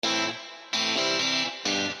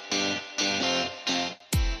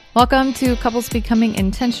Welcome to Couples Becoming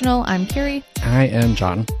Intentional. I'm Carrie. I am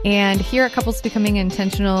John. And here at Couples Becoming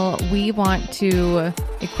Intentional, we want to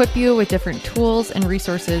equip you with different tools and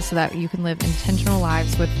resources so that you can live intentional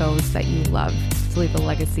lives with those that you love to leave a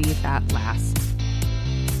legacy that lasts.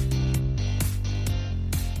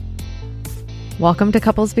 Welcome to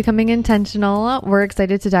Couples Becoming Intentional. We're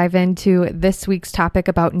excited to dive into this week's topic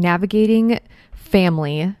about navigating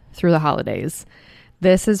family through the holidays.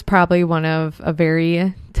 This is probably one of a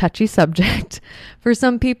very touchy subject. For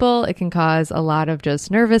some people, it can cause a lot of just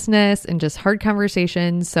nervousness and just hard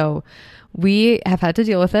conversations. So we have had to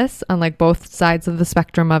deal with this on like both sides of the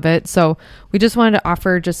spectrum of it. So we just wanted to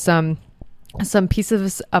offer just some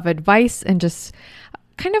pieces of advice and just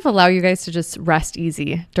kind of allow you guys to just rest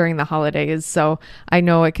easy during the holidays. So I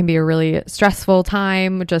know it can be a really stressful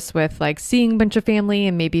time just with like seeing a bunch of family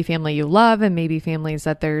and maybe family you love and maybe families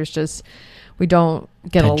that there's just we don't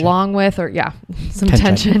get along with, or some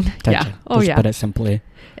tension. Yeah. Oh, Just yeah. put it simply.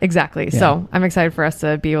 Exactly. Yeah. So I'm excited for us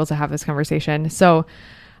to be able to have this conversation. So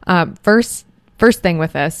first thing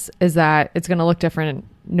with this is that it's going to look different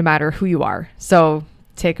no matter who you are. So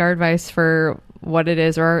take our advice for what it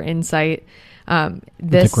is or our insight.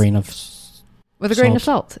 With a grain of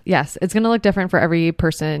salt. Yes. It's going to look different for every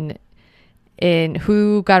person in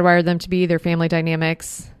who God wired them to be, their family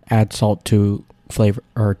dynamics. Add salt to flavor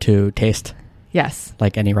or to taste. Yes.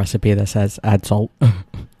 Like any recipe that says add salt. Oh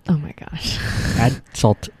my gosh. Add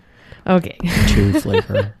salt. Okay. To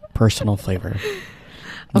flavor. Personal flavor.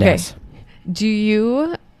 Okay. Yes. Do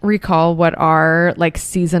you recall what our like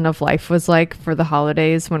season of life was like for the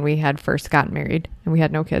holidays when we had first gotten married and we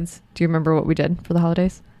had no kids? Do you remember what we did for the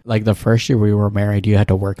holidays? Like the first year we were married, you had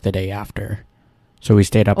to work the day after. So we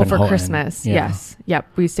stayed up in for Houghton. Christmas. Yeah. Yes. Yep.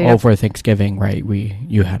 We stayed up. For Thanksgiving, right?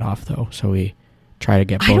 You had off though. So we try to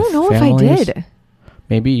get both I don't know families. if I did.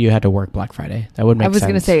 Maybe you had to work Black Friday. That would make sense. I was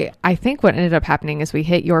going to say, I think what ended up happening is we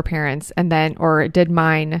hit your parents and then, or did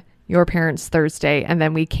mine, your parents Thursday, and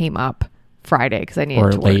then we came up Friday because I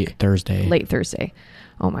needed to work. Late Thursday.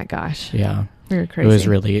 Oh my gosh. Yeah. We were crazy. It was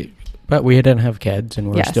really, but we didn't have kids and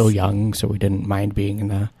we were Yes. still young, so we didn't mind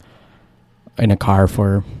being in a car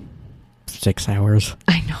for 6 hours.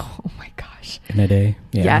 I know. Oh my gosh. In a day.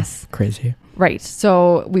 Yeah. Yes. Crazy. Right.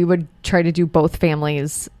 So we would try to do both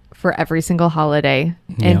families for every single holiday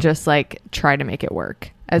and just like try to make it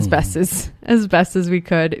work as best as we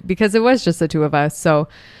could, because it was just the two of us. So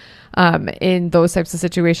in those types of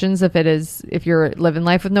situations, if you're living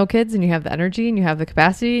life with no kids and you have the energy and you have the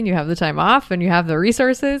capacity and you have the time off and you have the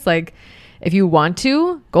resources, like if you want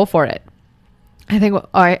to, go for it. I think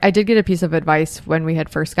I did get a piece of advice when we had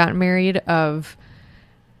first gotten married of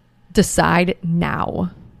decide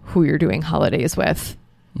now who you're doing holidays with,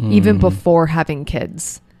 even before having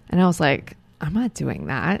kids. And I was like, I'm not doing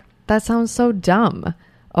that. That sounds so dumb.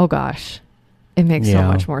 Oh gosh. It makes so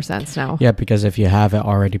much more sense now. Yeah, because if you have it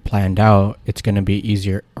already planned out, it's going to be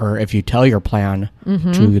easier. Or if you tell your plan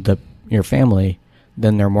to your family,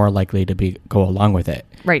 then they're more likely to go along with it.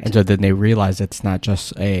 Right. And so then they realize it's not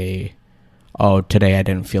just today I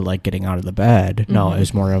didn't feel like getting out of the bed. No,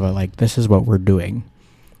 it's more of a like, this is what we're doing.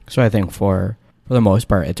 So I think for the most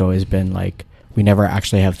part, it's always been like, we never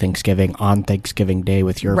actually have Thanksgiving on Thanksgiving Day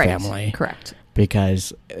with your family. Correct.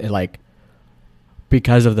 Because of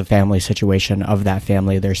the family situation of that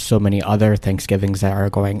family, there's so many other Thanksgivings that are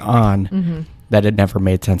going on that it never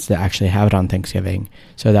made sense to actually have it on Thanksgiving.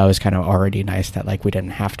 So that was kind of already nice that like we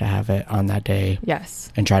didn't have to have it on that day. Yes.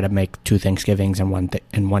 And try to make two Thanksgivings in one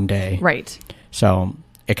day. Right. So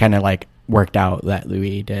it kind of like worked out that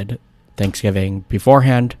we did Thanksgiving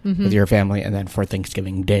beforehand with your family, and then for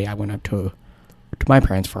Thanksgiving Day I went up to my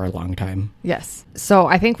parents for a long time. Yes. So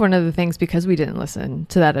I think one of the things, because we didn't listen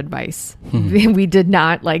to that advice, we did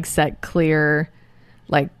not like set clear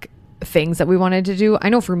like things that we wanted to do. I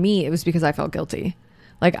know for me, it was because I felt guilty.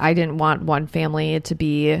 Like I didn't want one family to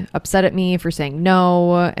be upset at me for saying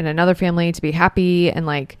no and another family to be happy and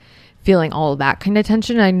like feeling all of that kind of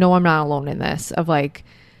tension. I know I'm not alone in this of like,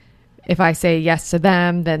 if I say yes to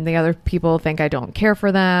them, then the other people think I don't care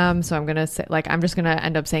for them. So I'm going to say like, I'm just going to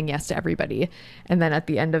end up saying yes to everybody. And then at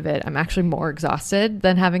the end of it, I'm actually more exhausted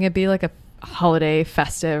than having it be like a holiday,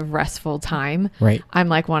 festive, restful time. Right. I'm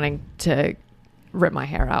like wanting to rip my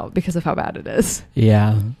hair out because of how bad it is.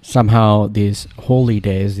 Yeah. Somehow these holy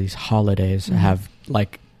days, these holidays have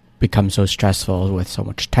like become so stressful with so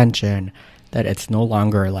much tension that it's no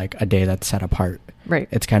longer like a day that's set apart. Right.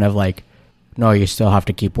 It's kind of like, no, you still have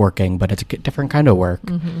to keep working, but it's a different kind of work.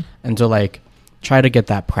 And so like try to get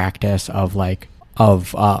that practice of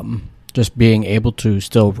just being able to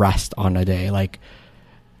still rest on a day. Like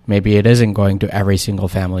maybe it isn't going to every single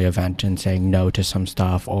family event and saying no to some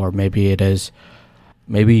stuff, or maybe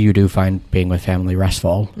you do find being with family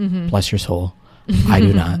restful. Bless your soul. I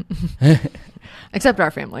do not. Except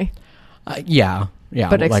our family. Yeah.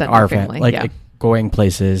 But like our family. Like going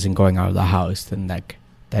places and going out of the house, then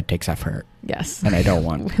that takes effort. Yes. And I don't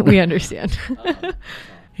want. We understand.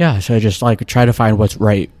 Yeah. So just like try to find what's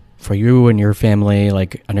right for you and your family,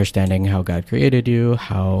 like understanding how God created you,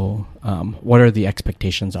 how, what are the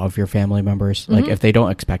expectations of your family members? Like if they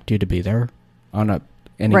don't expect you to be there on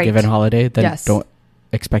any given holiday, then don't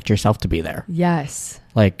expect yourself to be there. Yes.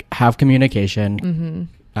 Like have communication,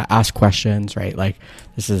 ask questions, right? Like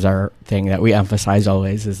this is our thing that we emphasize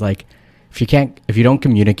always is like, if you don't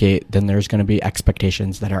communicate, then there's going to be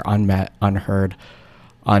expectations that are unmet, unheard,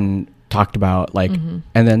 talked about, like,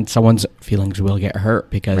 and then someone's feelings will get hurt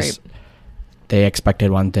because they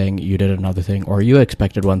expected one thing, you did another thing, or you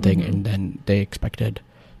expected one thing and then they expected.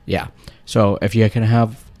 Yeah. So if you can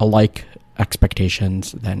have alike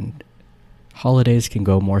expectations, then holidays can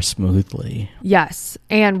go more smoothly. Yes.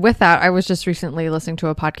 And with that, I was just recently listening to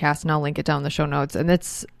a podcast, and I'll link it down in the show notes. And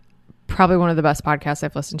it's probably one of the best podcasts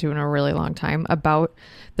I've listened to in a really long time about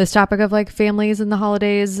this topic of like families and the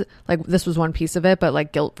holidays. Like this was one piece of it, but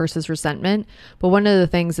like guilt versus resentment. But one of the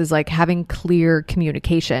things is like having clear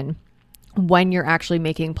communication when you're actually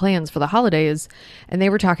making plans for the holidays. And they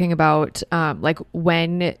were talking about like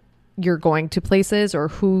when you're going to places or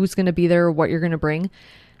who's going to be there, what you're going to bring.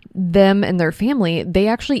 Them and their family, they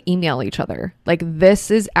actually email each other. Like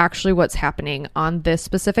this is actually what's happening on this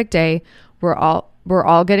specific day. We're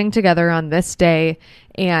all getting together on this day,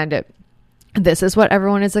 and this is what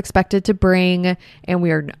everyone is expected to bring.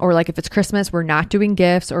 And or like if it's Christmas, we're not doing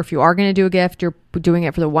gifts, or if you are going to do a gift, you're doing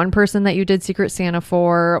it for the one person that you did Secret Santa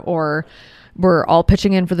for, or we're all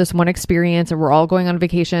pitching in for this one experience, and we're all going on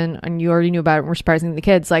vacation and you already knew about it and we're surprising the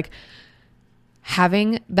kids. Like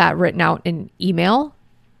having that written out in email,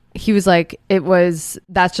 he was like,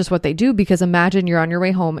 that's just what they do, because imagine you're on your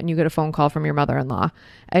way home and you get a phone call from your mother-in-law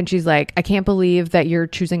and she's like, I can't believe that you're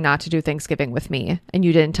choosing not to do Thanksgiving with me and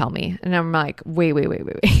you didn't tell me. And I'm like, wait.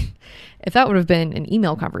 If that would have been an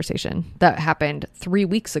email conversation that happened 3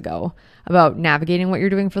 weeks ago about navigating what you're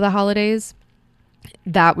doing for the holidays,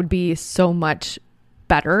 that would be so much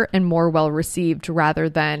better and more well received, rather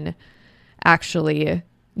than actually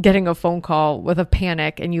getting a phone call with a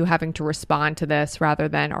panic and you having to respond to this, rather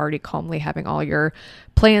than already calmly having all your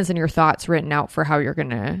plans and your thoughts written out for how you're going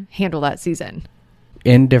to handle that season.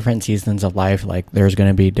 In different seasons of life, like there's going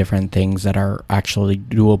to be different things that are actually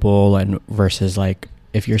doable, and versus like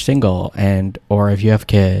if you're single or if you have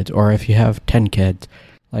kids, or if you have 10 kids,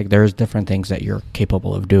 like there's different things that you're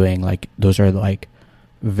capable of doing. Like those are like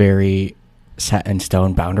very set in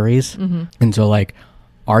stone boundaries. And so like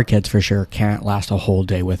our kids for sure can't last a whole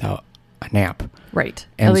day without a nap. Right.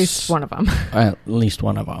 At least one of them. At least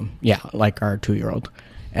one of them. Yeah. Like our 2-year-old.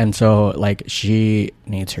 And so like she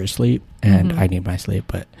needs her sleep and I need my sleep,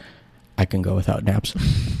 but I can go without naps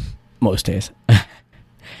most days.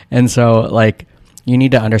 And so like you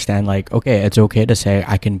need to understand like, okay, it's okay to say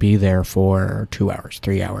I can be there for 2 hours,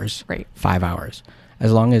 3 hours, 5 hours,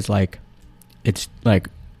 as long as like it's like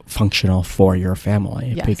functional for your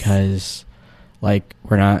family. Yes. Because like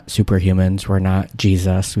we're not superhumans, we're not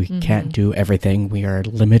Jesus, we can't do everything. We are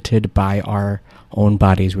limited by our own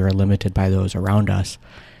bodies, we are limited by those around us.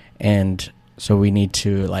 And so we need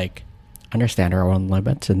to like understand our own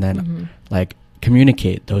limits and then like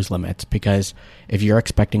communicate those limits. Because if you're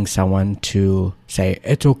expecting someone to say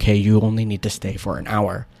it's okay, you only need to stay for an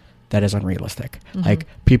hour, that is unrealistic. Like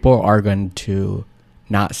people are going to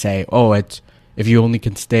not say, oh, it's if you only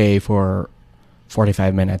can stay for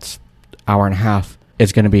 45 minutes, hour and a half,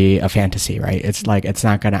 it's going to be a fantasy, right? It's like it's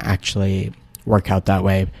not going to actually work out that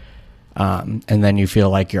way. And then you feel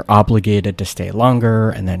like you're obligated to stay longer,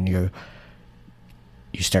 and then you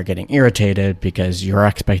start getting irritated because your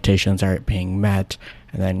expectations aren't being met,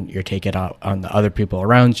 and then you take it out on the other people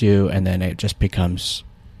around you, and then it just becomes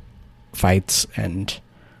fights, and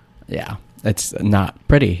yeah, it's not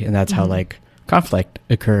pretty. And that's how like conflict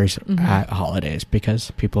occurs at holidays,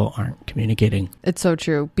 because people aren't communicating. It's so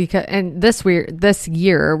true. And this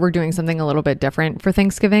year we're doing something a little bit different for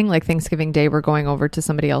Thanksgiving. Like Thanksgiving Day, we're going over to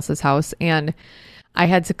somebody else's house, and I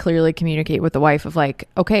had to clearly communicate with the wife of like,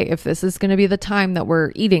 okay, if this is going to be the time that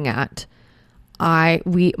we're eating at,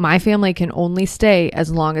 my family can only stay as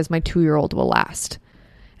long as my 2-year-old will last.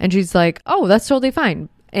 And she's like, oh, that's totally fine.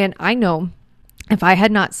 And I know if I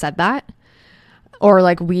had not said that, Or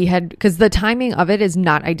like we had, because the timing of it is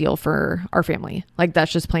not ideal for our family. Like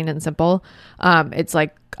that's just plain and simple. It's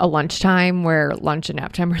like a lunchtime where lunch and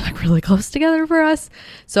nap time are like really close together for us.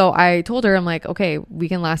 So I told her, I'm like, okay, we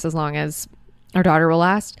can last as long as our daughter will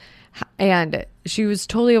last. And she was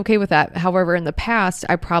totally okay with that. However, in the past,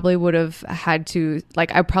 I probably would have had to,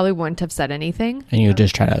 like, I probably wouldn't have said anything. And you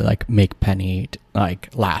just try to like make Penny like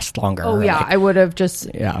last longer. Oh yeah. Like, I would have just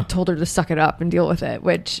yeah. told her to suck it up and deal with it,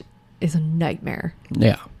 which is a nightmare.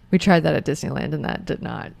 Yeah. We tried that at Disneyland and that did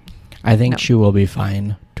not. I think No. she will be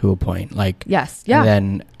fine to a point. Like, Yes. Yeah. And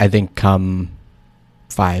then I think come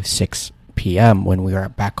 5-6 p.m. when we are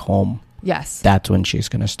back home, Yes. that's when she's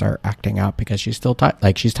going to start acting out because she's still tired.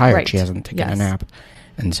 Like she's tired. Right. She hasn't taken Yes. a nap.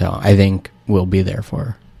 And so I think we'll be there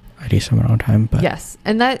for a decent amount of time. But Yes.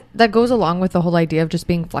 And that goes along with the whole idea of just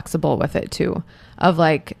being flexible with it too. Of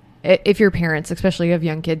like, if your parents, especially have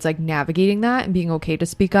young kids, like navigating that and being okay to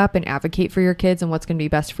speak up and advocate for your kids and what's going to be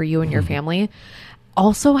best for you and your family.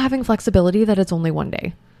 Also having flexibility that it's only one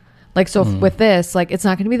day. Like, so with this, like, it's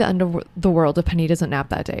not going to be the end of the world if Penny doesn't nap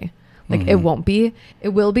that day. Like, it won't be. It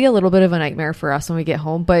will be a little bit of a nightmare for us when we get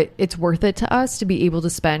home, but it's worth it to us to be able to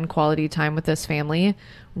spend quality time with this family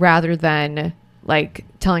rather than, like,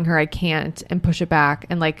 telling her I can't and push it back.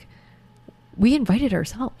 And, like, we invited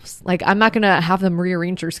ourselves. Like, I'm not going to have them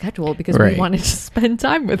rearrange their schedule because we Right. wanted to spend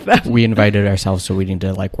time with them. we invited ourselves, so we need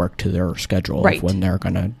to like work to their schedule Right. of when they're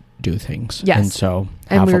going to do things. Yes. And so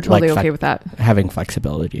And we were totally like, okay with that. having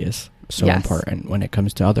flexibility is so Yes. important when it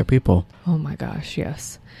comes to other people. Oh my gosh,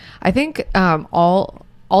 yes. I think all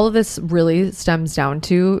of this really stems down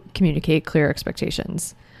to communicate clear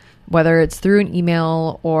expectations. Whether it's through an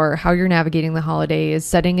email or how you're navigating the holidays,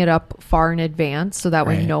 setting it up far in advance so that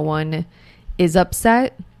way Right. no one is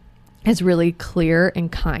upset is really clear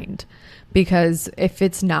and kind. Because if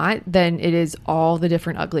it's not, then it is all the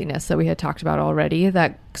different ugliness that we had talked about already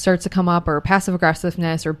that starts to come up, or passive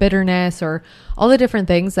aggressiveness or bitterness or all the different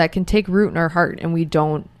things that can take root in our heart. And we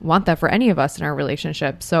don't want that for any of us in our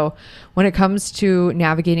relationship. So when it comes to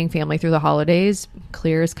navigating family through the holidays,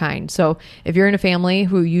 clear is kind. So if you're in a family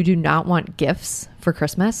who you do not want gifts for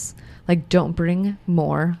Christmas, like don't bring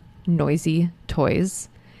more noisy toys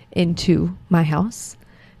into my house.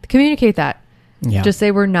 Communicate that. Yeah. Just say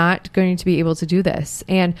we're not going to be able to do this.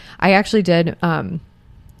 And I actually did,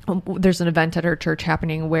 there's an event at our church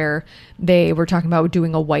happening where they were talking about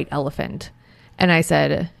doing a white elephant. And I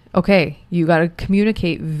said, okay, you got to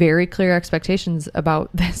communicate very clear expectations about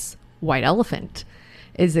this white elephant.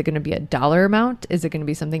 Is it going to be a dollar amount? Is it going to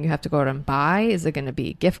be something you have to go out and buy? Is it going to be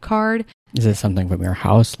a gift card? Is it something from your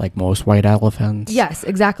house, like most white elephants? Yes,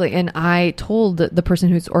 exactly. And I told the person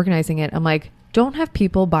who's organizing it, I'm like, don't have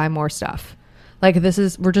people buy more stuff. Like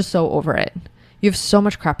we're just so over it. You have so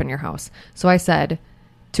much crap in your house. So I said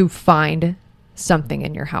to find something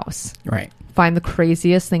in your house. Right. Find the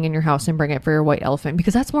craziest thing in your house and bring it for your white elephant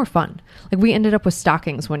because that's more fun. Like we ended up with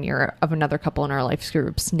stockings one year of another couple in our life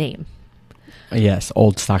group's name. Yes,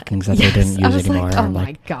 old stockings that they didn't I use was anymore. like, oh I'm my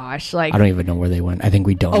like, gosh. Like I don't even know where they went. I think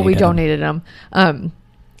we donated. Oh, we them. donated them.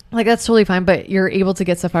 Like that's totally fine, but you're able to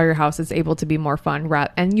get stuff out of your house. It's able to be more fun.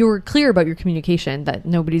 And you were clear about your communication that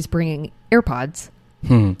nobody's bringing AirPods.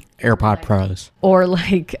 AirPod Pros. Or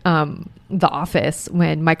like The Office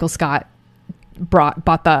when Michael Scott bought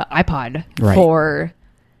the iPod Right. for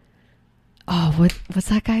what's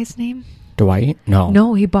that guy's name? Dwight?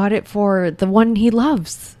 No, he bought it for the one he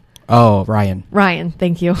loves. Oh, Ryan. Ryan,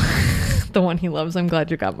 thank you. The one he loves. I'm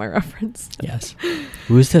glad you got my reference. Yes.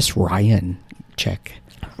 Who's this Ryan chick?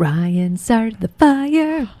 Ryan started the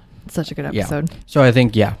fire. Such a good episode. Yeah. So I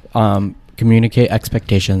think, communicate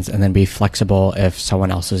expectations and then be flexible if someone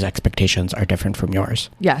else's expectations are different from yours.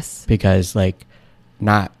 Yes. Because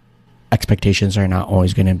expectations are not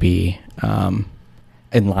always going to be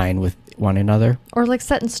in line with one another. Or like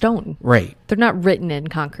set in stone. Right. They're not written in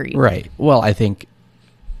concrete. Right. Well, I think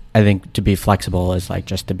to be flexible is like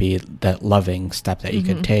just to be that loving step that you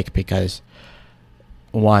can take because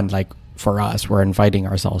one, like for us, we're inviting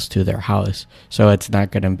ourselves to their house. So it's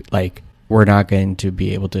not going to like, we're not going to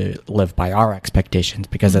be able to live by our expectations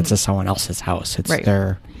because it's someone else's house. It's right.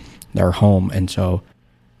 their home. And so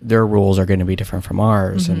their rules are going to be different from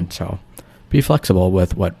ours. And so be flexible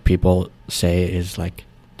with what people say is like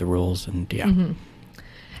the rules and And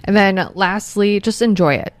then lastly, just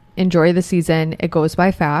enjoy it. Enjoy the season. It goes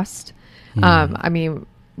by fast. I mean,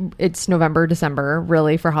 it's November, December,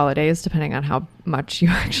 really for holidays, depending on how much you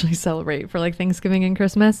actually celebrate for like Thanksgiving and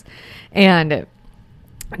Christmas. And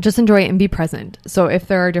just enjoy it and be present. So if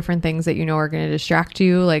there are different things that you know are going to distract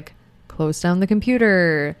you, like close down the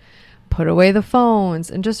computer, put away the phones,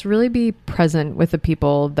 and just really be present with the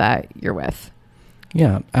people that you're with.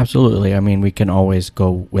 Yeah, absolutely. I mean, we can always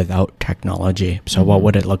go without technology. So what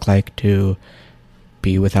would it look like to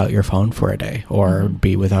be without your phone for a day, or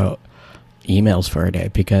be without emails for a day?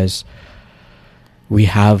 Because we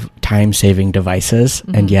have time-saving devices,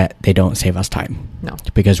 and yet they don't save us time. No.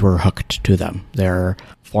 Because we're hooked to them. They're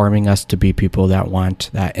forming us to be people that want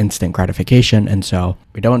that instant gratification, and so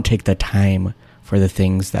we don't take the time for the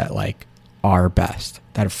things that like are best,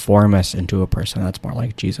 that form us into a person that's more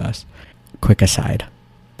like Jesus. Quick aside.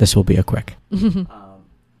 This will be a quick.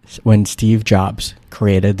 When Steve Jobs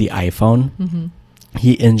created the iPhone,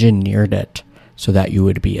 he engineered it so that you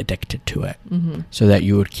would be addicted to it, so that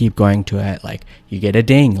you would keep going to it. Like you get a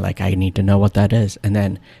ding, like I need to know what that is. And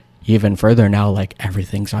then even further now, like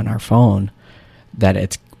everything's on our phone, that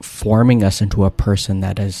it's forming us into a person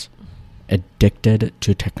that is addicted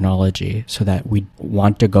to technology, so that we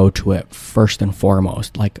want to go to it first and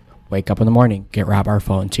foremost. Like wake up in the morning, grab our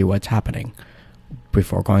phone, see what's happening.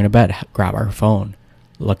 Before going to bed, grab our phone,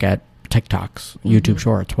 look at TikToks, YouTube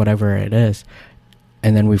Shorts, whatever it is.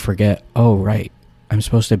 And then we forget, oh, right, I'm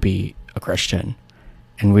supposed to be a Christian.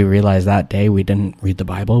 And we realize that day we didn't read the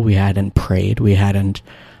Bible. We hadn't prayed. We hadn't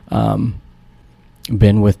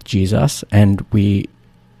been with Jesus. And we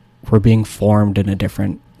were being formed in a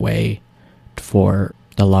different way for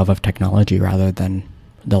the love of technology rather than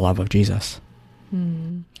the love of Jesus.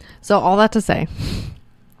 So all that to say,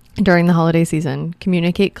 during the holiday season,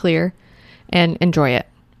 communicate clear and enjoy it.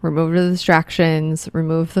 Remove the distractions,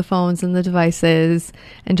 remove the phones and the devices,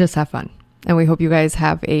 and just have fun. And we hope you guys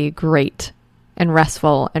have a great and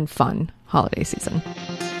restful and fun holiday season.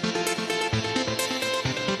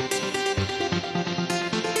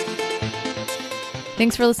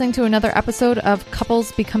 Thanks for listening to another episode of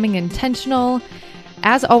Couples Becoming Intentional.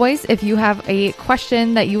 As always, if you have a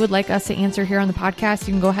question that you would like us to answer here on the podcast,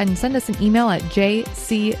 you can go ahead and send us an email at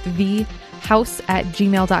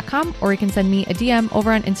jcvhouse@gmail.com, or you can send me a DM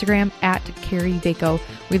over on Instagram at Carrie Daco.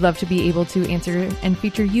 We'd love to be able to answer and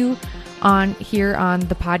feature you on here on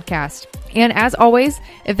the podcast. And as always,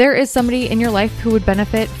 if there is somebody in your life who would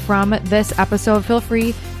benefit from this episode, feel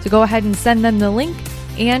free to go ahead and send them the link.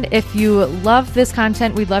 And if you love this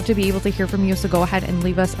content, we'd love to be able to hear from you. So go ahead and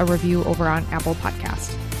leave us a review over on Apple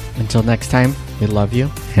Podcast. Until next time, we love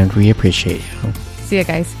you and we appreciate you. See you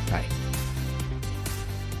guys. Bye.